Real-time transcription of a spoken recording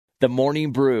The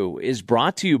Morning Brew is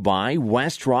brought to you by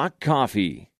West Rock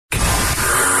Coffee.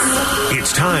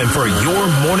 It's time for your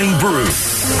Morning Brew.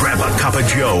 Grab a cup of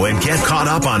Joe and get caught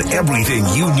up on everything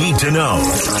you need to know.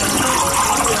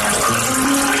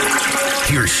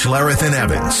 Here's Schlereth and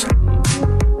Evans.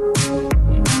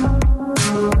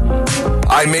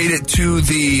 I made it to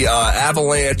the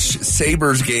Avalanche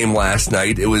Sabres game last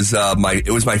night. It was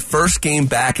my first game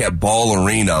back at Ball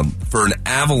Arena for an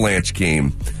Avalanche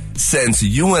game since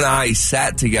you and I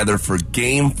sat together for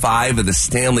Game 5 of the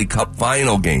Stanley Cup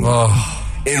Final game.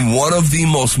 In one of the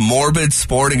most morbid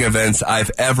sporting events I've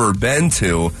ever been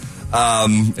to.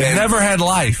 It never had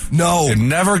life. No. It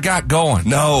never got going.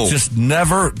 No. Just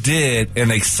never did.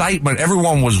 And excitement,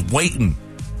 everyone was waiting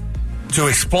to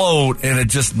explode, and it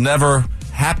just never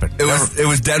happened. It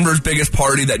was Denver's biggest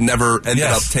party that never ended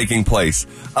up taking place.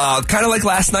 Kind of like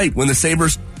last night when the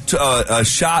Sabres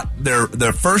shot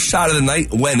their first shot of the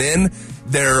night went in.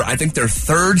 I think their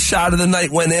third shot of the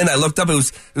night went in. I looked up; it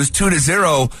was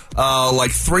 2-0.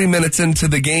 Like 3 minutes into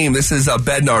the game. This is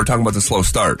Bednar talking about the slow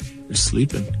start. They're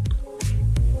sleeping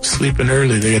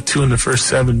early. They got 2 in the first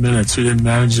 7 minutes. We didn't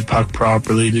manage the puck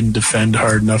properly. Didn't defend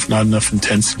hard enough. Not enough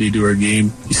intensity to our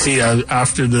game. You see,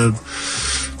 after the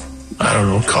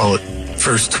call it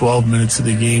first 12 minutes of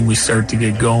the game, we start to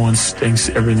get going.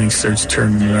 Everything starts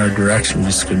turning in our direction. We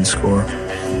just couldn't score.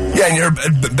 Yeah, and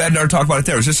Bednar talked about it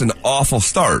there. It was just an awful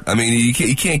start. I mean,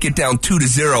 you can't get down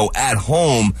 2-0 at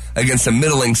home against a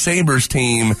middling Sabres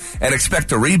team and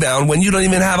expect a rebound when you don't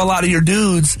even have a lot of your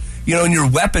dudes, in your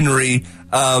weaponry.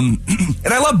 And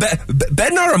I love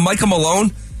Bednar and Michael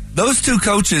Malone. Those two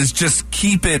coaches just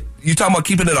keep it. You talking about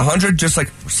keeping it 100? Just like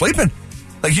we're sleeping.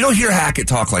 Like you don't hear Hackett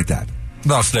talk like that.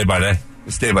 No, it's day by day.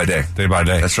 It's day by day. Day by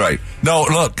day. That's right. No,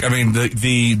 look, I mean,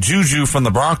 the juju from the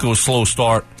Broncos' slow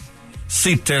start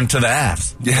seeped into the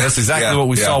Avs. Yeah, that's exactly what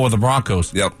we saw with the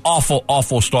Broncos. Yep.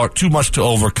 Awful start. Too much to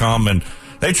overcome, and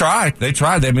they tried. I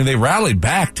mean, they rallied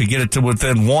back to get it to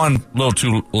within one. A little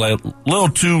too late. A little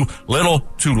too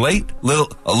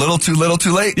little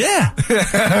too late. Yeah.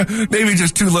 Maybe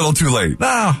just too little too late. No,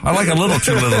 I like a little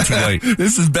too little too late.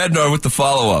 This is Bednar with the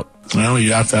follow-up. Well,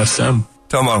 you have to ask them.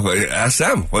 Tell them, ask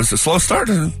them. Was it a slow start?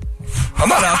 I'm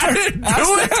not out there. I didn't do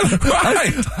it.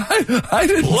 Right. I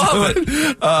didn't love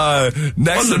it.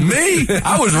 Next wasn't me.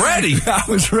 I was ready. I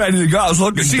was ready to go. I was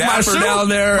looking dapper down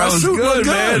there. I was good,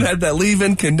 man. Had that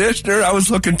leave-in conditioner. I was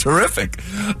looking terrific.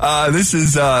 This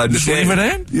is just leave it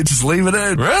in. You just leave it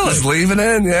in. Really? Just leave it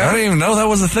in. Yeah. I didn't even know that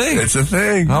was a thing. It's a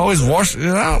thing. I always wash it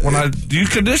out when do you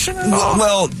condition it?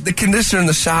 Well, the conditioner in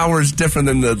the shower is different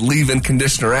than the leave-in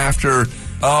conditioner after.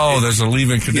 Oh, there's a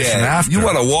leave-in conditioner after. You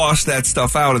want to wash that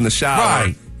stuff out in the shower.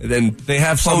 Right. And then they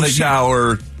have some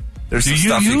shower. There's some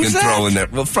stuff you can throw in there.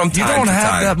 Well, from time to time. You don't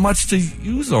have that much to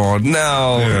use on.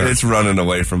 No, It's running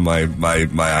away from my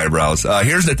eyebrows.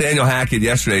 Here's Nathaniel Hackett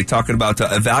yesterday talking about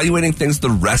evaluating things the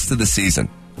rest of the season.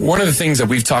 One of the things that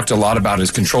we've talked a lot about is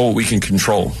control what we can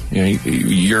control.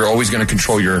 You're always going to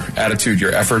control your attitude,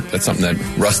 your effort. That's something that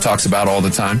Russ talks about all the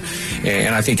time.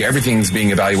 And I think everything's being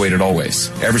evaluated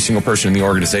always. Every single person in the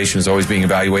organization is always being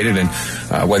evaluated. And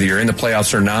whether you're in the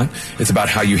playoffs or not, it's about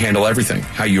how you handle everything,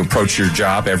 how you approach your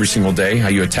job every single day, how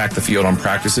you attack the field on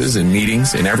practices and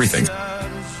meetings and everything.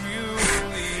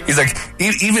 He's like,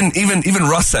 even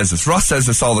Russ says this. Russ says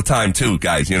this all the time too,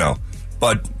 guys,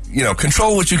 But,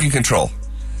 control what you can control.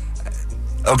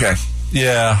 Okay.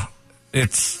 Yeah.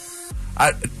 It's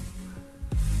one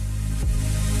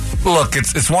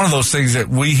of those things that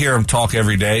we hear him talk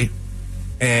every day,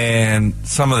 and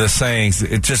some of the sayings,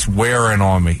 it's just wearing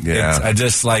on me. Yeah. I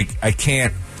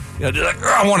can't,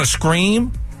 I want to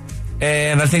scream,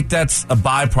 and I think that's a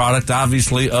byproduct,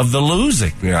 obviously, of the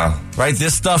losing. Yeah. Right?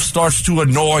 This stuff starts to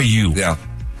annoy you. Yeah.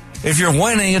 If you're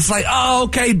winning, it's like, oh,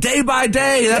 okay, day by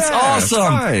day. That's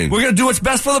awesome. We're going to do what's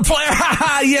best for the player.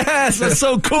 Yes, that's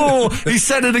so cool. He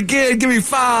said it again. Give me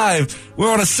 5.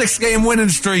 We're on a 6-game winning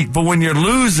streak. But when you're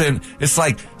losing, it's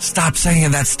like, stop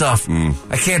saying that stuff.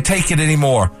 I can't take it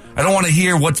anymore. I don't want to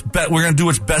hear we're going to do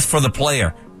what's best for the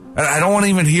player. I don't want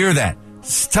to even hear that.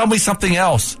 Just tell me something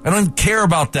else. I don't even care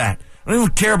about that. I don't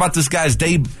even care about this guy's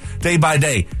day by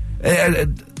day.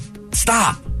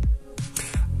 Stop.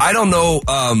 I don't know,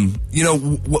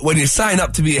 when you sign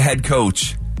up to be a head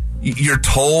coach, you're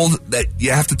told that you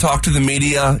have to talk to the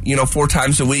media, 4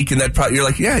 times a week, and you're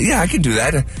like, yeah, I can do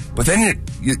that. But then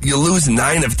you lose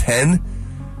 9 of 10.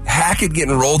 Hackett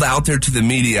getting rolled out there to the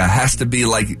media has to be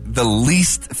like the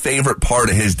least favorite part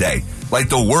of his day. Like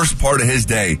the worst part of his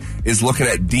day is looking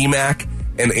at DMAC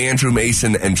and Andrew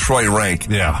Mason and Troy Rank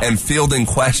and fielding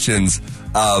questions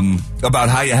about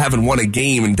how you haven't won a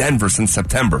game in Denver since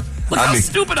September. Look how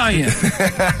stupid I am.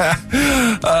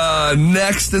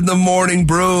 Next in the morning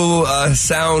brew,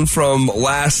 sound from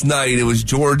last night. It was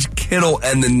George Kittle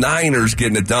and the Niners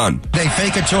getting it done. They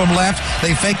fake it to him left.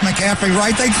 They fake McCaffrey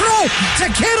right. They throw to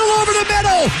Kittle over the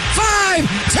middle.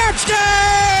 5, touchdown!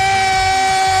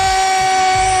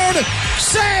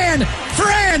 San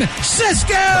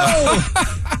Francisco!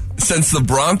 Since the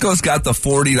Broncos got the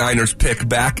 49ers pick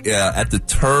back at the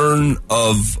turn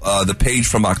of the page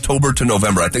from October to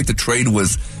November, I think the trade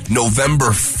was November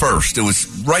 1st. It was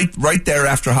right there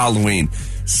after Halloween.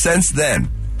 Since then,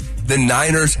 the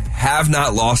Niners have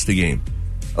not lost a game.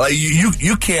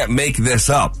 You can't make this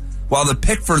up. While the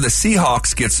pick for the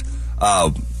Seahawks gets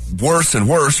worse and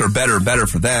worse, or better and better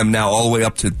for them, now all the way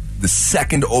up to the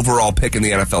second overall pick in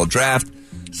the NFL draft.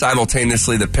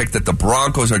 Simultaneously, the pick that the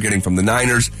Broncos are getting from the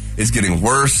Niners is getting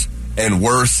worse and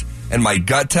worse, and my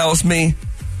gut tells me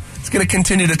it's going to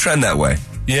continue to trend that way.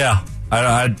 Yeah,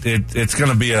 it's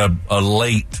going to be a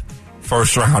late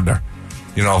first rounder.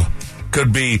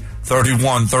 Could be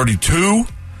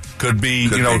 31-32. Could be.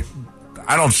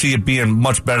 I don't see it being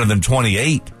much better than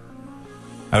 28.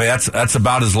 I mean, that's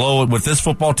about as low with this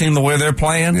football team the way they're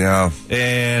playing. Yeah,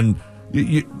 and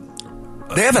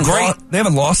They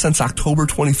haven't lost since October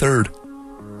 23rd.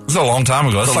 It was a long time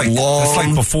ago. It's like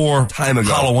before time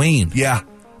ago. Halloween. Yeah.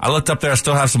 I looked up there. I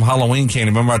still have some Halloween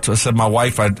candy. Remember I said my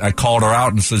wife, I called her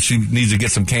out and said she needs to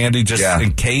get some candy just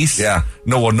in case. Yeah.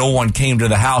 No one came to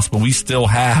the house, but we still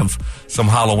have some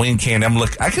Halloween candy.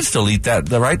 I can still eat that,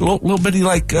 right? Little bitty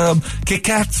like Kit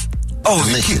Kats. Oh,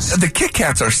 the Kit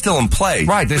Kats are still in play.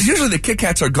 Right. But usually the Kit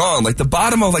Kats are gone. Like the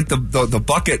bottom of like the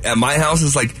bucket at my house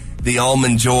is like the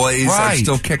Almond Joys are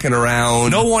still kicking around.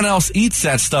 No one else eats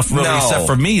that stuff really except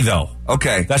for me, though.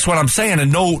 Okay. That's what I'm saying.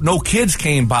 And no kids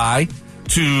came by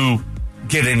to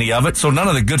get any of it, so none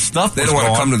of the good stuff They don't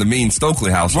want to come to the mean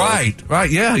Stokely household. Right,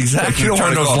 yeah, exactly. You don't turn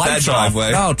want to those go lights that off.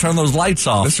 driveway. No, turn those lights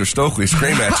off. Mr. Stokely,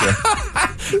 scream at you.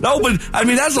 No, but, I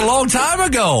mean, that's a long time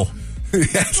ago.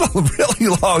 That's a really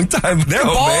long time ago, They're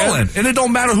balling. man. And it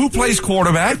don't matter who plays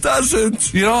quarterback. It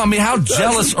doesn't. I mean, how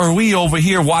jealous are we over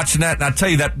here watching that? And I tell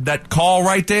you, that call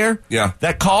right there,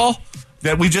 that call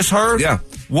that we just heard,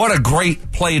 what a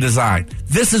great play design.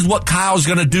 This is what Kyle's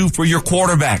going to do for your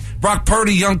quarterback. Brock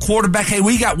Purdy, young quarterback. Hey,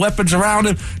 we got weapons around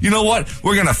him. You know what?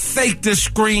 We're going to fake this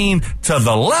screen to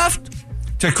the left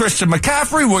to Christian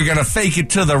McCaffrey. We're going to fake it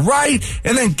to the right.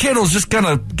 And then Kittle's just going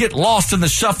to get lost in the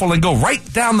shuffle and go right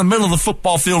down the middle of the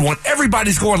football field when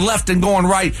everybody's going left and going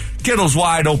right. Kittle's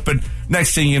wide open.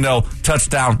 Next thing you know,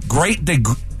 touchdown. Great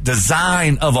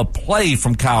design of a play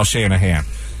from Kyle Shanahan.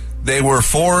 They were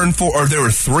 4-4, or they were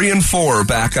 3-4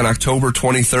 back on October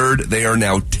 23rd. They are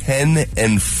now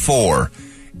 10-4.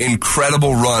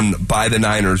 Incredible run by the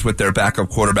Niners with their backup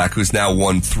quarterback, who's now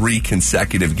won 3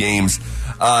 consecutive games.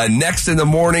 Next in the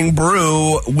morning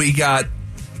brew, we got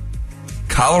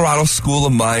Colorado School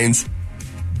of Mines,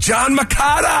 John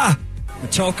Makata.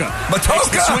 Matoka. Takes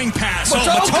the swing pass.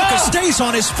 Matoka stays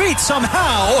on his feet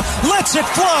somehow. Lets it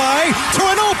fly to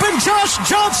an open Josh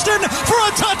Johnston for a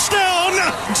touchdown.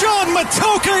 John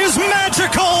Matoka is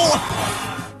magical.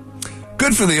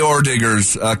 Good for the Ore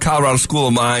Diggers. Colorado School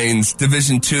of Mines,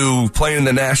 Division II, playing in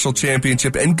the national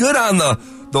championship, and good on the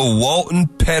Walton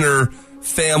Penner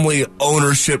family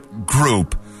ownership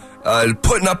group.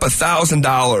 Putting up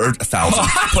 $1,000 or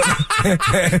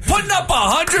 $1,000. Putting up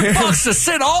 $100 to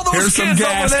sit all those kids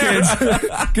over there. Kids.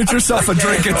 Get yourself a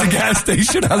drink at the gas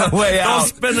station on the way out. Don't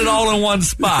spend it all in one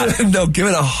spot. No, give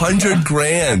it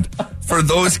 $100,000 for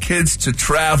those kids to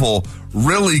travel.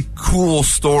 Really cool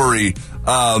story.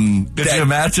 Could you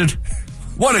imagine?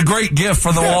 What a great gift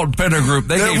for the Walton Penner Group.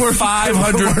 They gave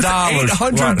 $500.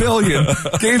 $800 billion.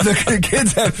 Gave the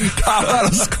kids at Colorado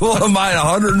School of Mine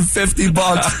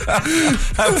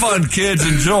 $150. Have fun, kids.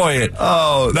 Enjoy it.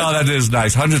 Oh, no, that is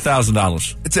nice.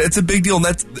 $100,000. It's a big deal. And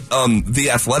that's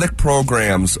the athletic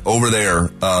programs over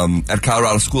there at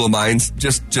Colorado School of Mines,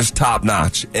 just top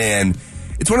notch. And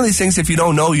it's one of these things, if you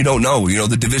don't know, you don't know.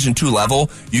 The Division II level,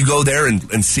 you go there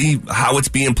and see how it's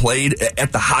being played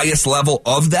at the highest level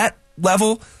of that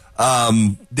level.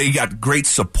 They got great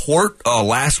support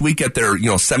last week at their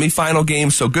semifinal game.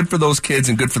 So good for those kids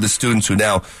and good for the students who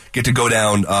now get to go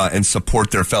down and support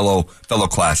their fellow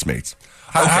classmates.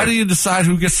 How do you decide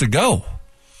who gets to go?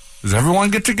 Does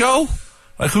everyone get to go?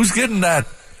 Like, who's getting that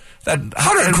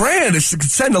 $100,000 is to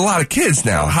send a lot of kids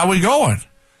now. How are we going?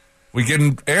 We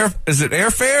getting is it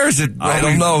airfare? Is it? I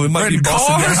don't know. It might be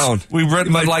busting down. We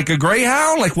renting like a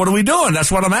Greyhound. Like, what are we doing?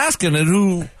 That's what I'm asking.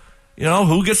 And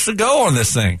who gets to go on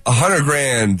this thing?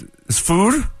 $100,000 is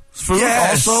food. food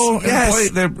also?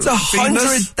 Yes. It's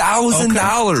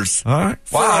 $100,000. All right.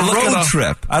 Wow, road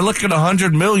trip. I look at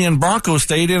 $100 million Broncos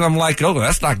Stadium. I'm like, oh,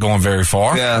 that's not going very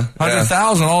far. Yeah.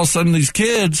 100,000. All of a sudden, these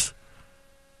kids.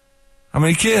 How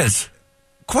many kids?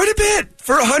 Quite a bit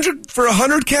for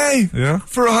 $100K. Yeah.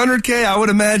 For $100K, I would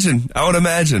imagine.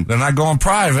 They're not going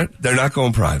private. They're not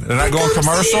going private. They're not going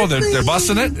commercial. They're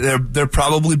busing it. They're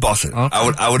probably busing.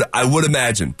 Okay. I would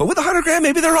imagine. But with $100,000,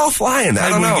 maybe they're all flying. I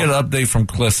don't know. Maybe we get an update from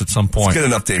Kliss at some point. Let's get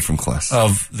an update from Kliss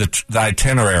of the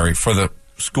itinerary for the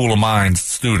School of Mines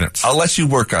students. I'll let you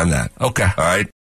work on that. Okay. All right.